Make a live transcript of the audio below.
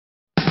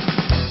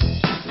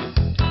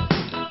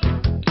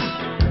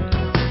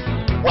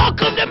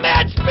Welcome to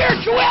Mad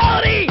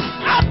Spirituality.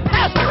 I'm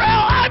Pastor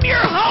Al. I'm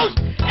your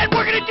host, and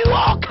we're going to do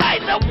all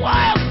kinds of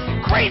wild,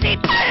 crazy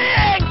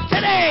things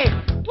today.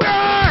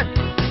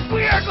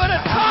 We are going to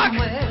talk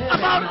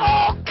about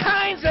all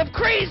kinds of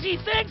crazy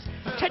things.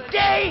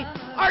 Today,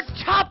 our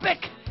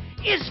topic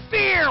is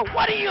fear.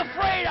 What are you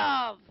afraid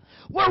of?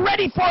 We're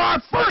ready for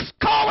our first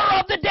caller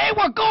of the day.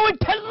 We're going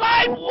to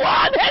line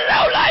one.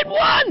 Hello, line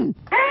one.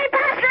 Hey,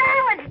 Pastor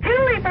Al, it's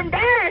Julie from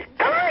Dallas.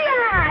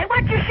 Booyah! I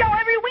watch your show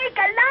every week.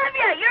 I love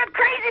you. You're a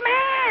crazy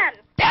man.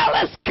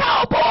 Dallas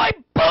Cowboy,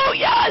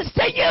 booyahs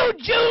to you,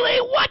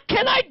 Julie. What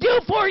can I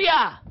do for you?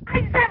 I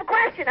just have a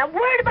question. I'm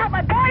worried about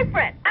my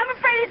boyfriend. I'm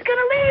afraid he's going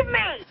to leave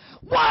me.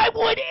 Why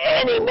would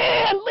any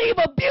man leave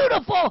a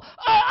beautiful,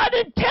 an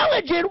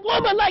intelligent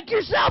woman like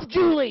yourself,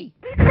 Julie?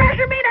 He's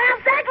pressuring me to have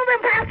sex with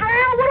him, Pastor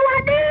Al. What do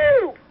I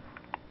do?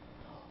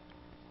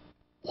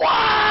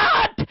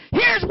 What?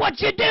 Here's what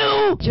you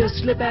do.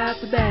 Just slip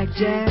out the back,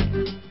 Jack.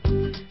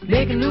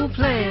 Make a new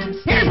plan.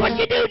 Here's what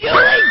you do,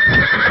 Julie.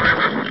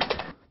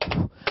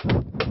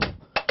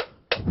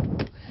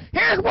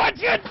 Here's what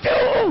you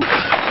do.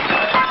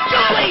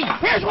 Julie,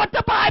 here's what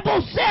the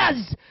Bible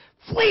says.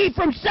 Flee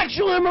from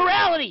sexual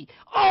immorality.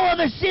 All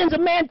other sins a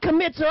man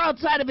commits are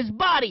outside of his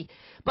body,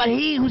 but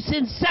he who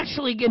sins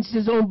sexually against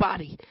his own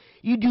body.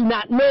 You do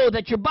not know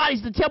that your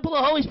body's the temple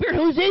of the Holy Spirit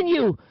who's in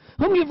you,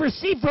 whom you've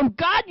received from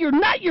God. You're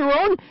not your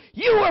own.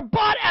 You were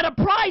bought at a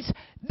price.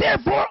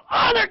 Therefore,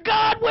 honor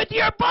God with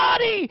your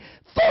body.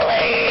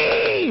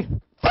 Flee!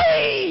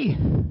 Flee!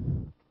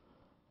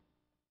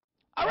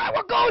 All right,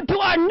 we're going to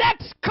our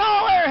next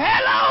caller.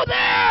 Hello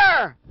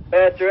there!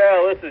 Pastor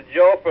Al, this is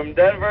Joe from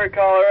Denver,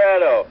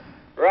 Colorado.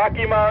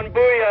 Rocky Mountain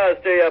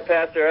booyahs to you,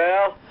 Pastor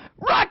Al.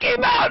 Rocky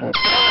Mountain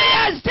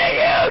booyahs to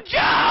you, Joe!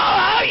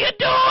 How you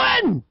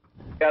doing?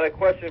 Got a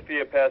question for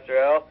you, Pastor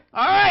Al.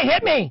 All right,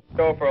 hit me.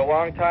 So for a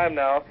long time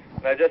now,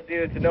 and I just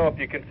needed to know if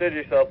you consider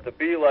yourself to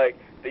be like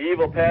the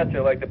evil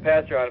pastor, like the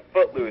pastor on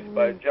Footloose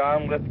by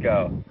John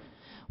Lithgow.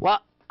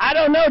 Well, I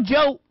don't know,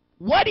 Joe.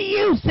 What do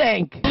you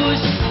think?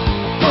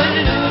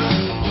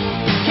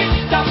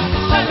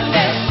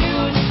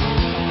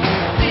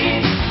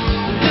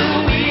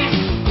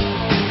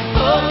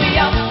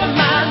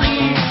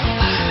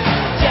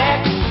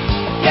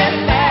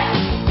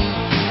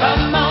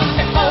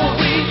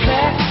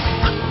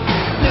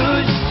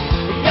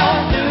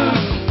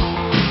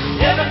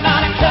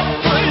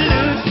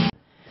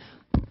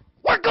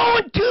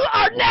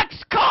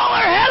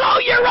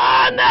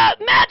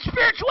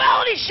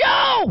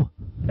 Show!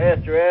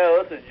 Pastor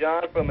Al, this is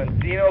John from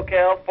Encino,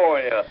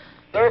 California.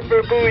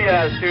 Surfer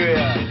booyahs to you.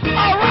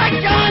 All right,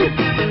 John.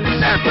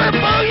 Surfer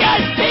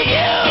booyahs to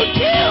you,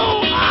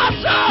 too.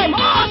 Awesome,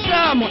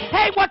 awesome.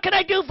 Hey, what can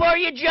I do for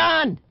you,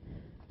 John?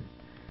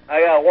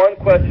 I got one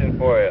question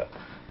for you.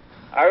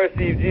 I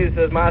received Jesus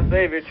as my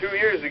Savior 2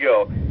 years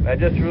ago, and I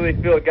just really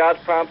feel God's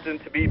prompting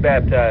to be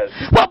baptized.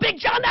 Well, Big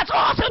John, that's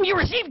awesome. You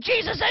received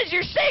Jesus as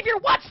your Savior.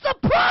 What's the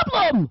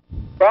problem?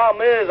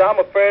 Problem is, I'm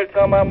afraid to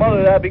tell my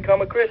mother that I've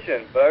become a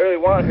Christian, but I really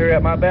want her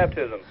at my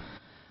baptism.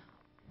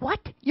 What?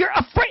 You're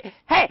afraid?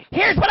 Hey,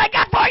 here's what I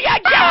got for you,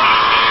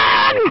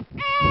 John!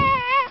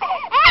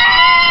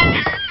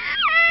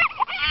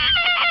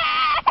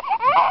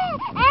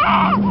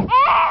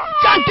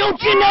 John,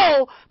 don't you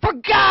know, for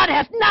God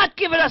hath not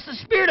given us the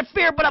spirit of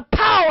fear, but of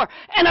power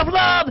and of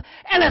love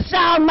and a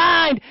sound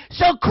mind.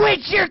 So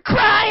quit your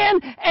crying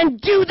and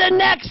do the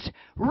next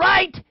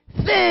right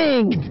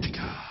thing.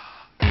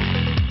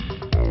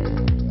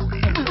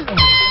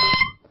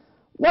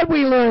 What we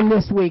learned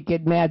this week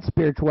at Mad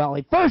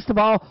Spirituality? First of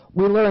all,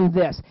 we learned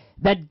this,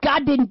 that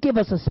God didn't give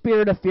us a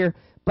spirit of fear,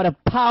 but of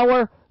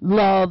power,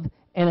 love,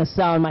 and a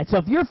sound mind. So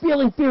if you're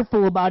feeling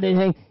fearful about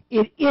anything,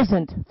 it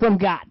isn't from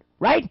God,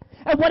 right?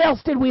 And what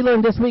else did we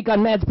learn this week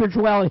on Mad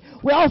Spirituality?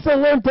 We also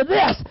learned to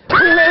this. We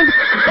learned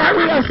that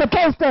we are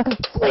supposed to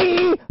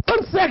flee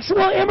from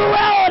sexual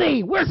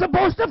immorality. We're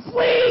supposed to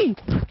flee.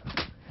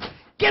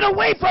 Get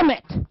away from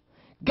it.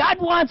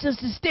 God wants us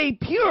to stay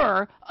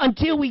pure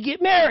until we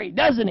get married,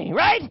 doesn't he,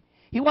 right?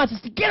 He wants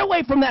us to get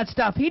away from that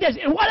stuff. He does.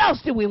 And what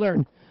else did we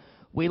learn?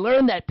 We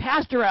learned that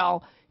Pastor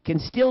Al can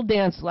still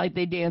dance like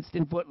they danced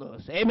in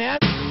Footloose. Amen?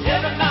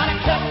 Everybody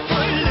come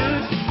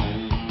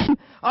Footloose.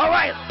 All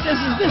right, this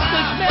is this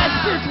week's Mad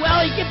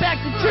Spirituality. Get back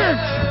to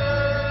church.